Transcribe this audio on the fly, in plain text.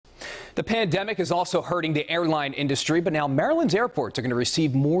The pandemic is also hurting the airline industry, but now Maryland's airports are going to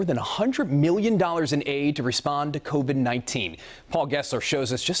receive more than $100 million in aid to respond to COVID-19. Paul Gessler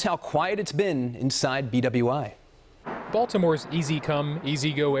shows us just how quiet it's been inside BWI. Baltimore's easy come,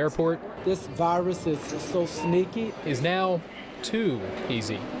 easy go airport. This virus is so sneaky. Is now too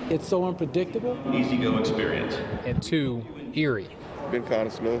easy. It's so unpredictable. Easy go experience. And too eerie. Been kind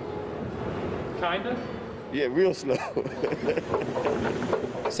of slow. Kinda? Yeah, real slow.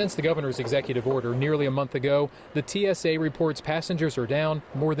 Since the governor's executive order nearly a month ago, the TSA reports passengers are down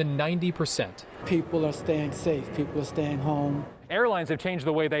more than 90%. People are staying safe. People are staying home. Airlines have changed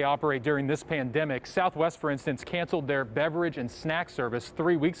the way they operate during this pandemic. Southwest, for instance, canceled their beverage and snack service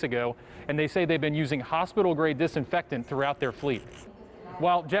 3 weeks ago, and they say they've been using hospital-grade disinfectant throughout their fleet,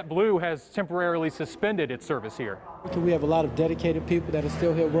 while JetBlue has temporarily suspended its service here. We have a lot of dedicated people that are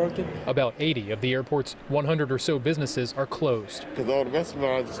still here working. About 80 of the airport's 100 or so businesses are closed. Because all the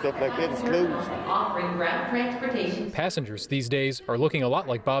restaurants and stuff like that is closed. Offering ground transportation. Passengers these days are looking a lot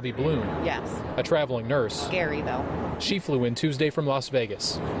like Bobby Bloom. Yes. A traveling nurse. Scary, though. She flew in Tuesday from Las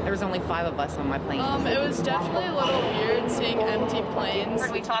Vegas. There was only 5 of us on my plane. It was definitely a little weird seeing empty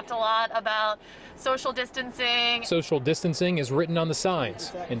planes. We talked a lot about social distancing. Social distancing is written on the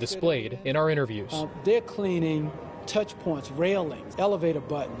signs and displayed in our interviews. They're cleaning touch points, railings, elevator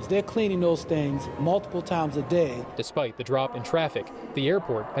buttons. They're cleaning those things multiple times a day. Despite the drop in traffic, the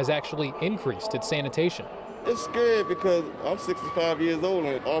airport has actually increased its sanitation. It's scary because I'm 65 years old,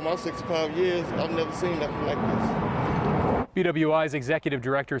 and all my 65 years, I've never seen nothing like this. BWI's executive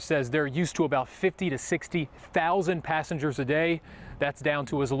director says they're used to about 50 to 60,000 passengers a day. That's down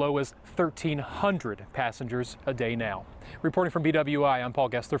to as low as 1,300 passengers a day now. Reporting from BWI, I'm Paul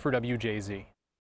Gessler for WJZ.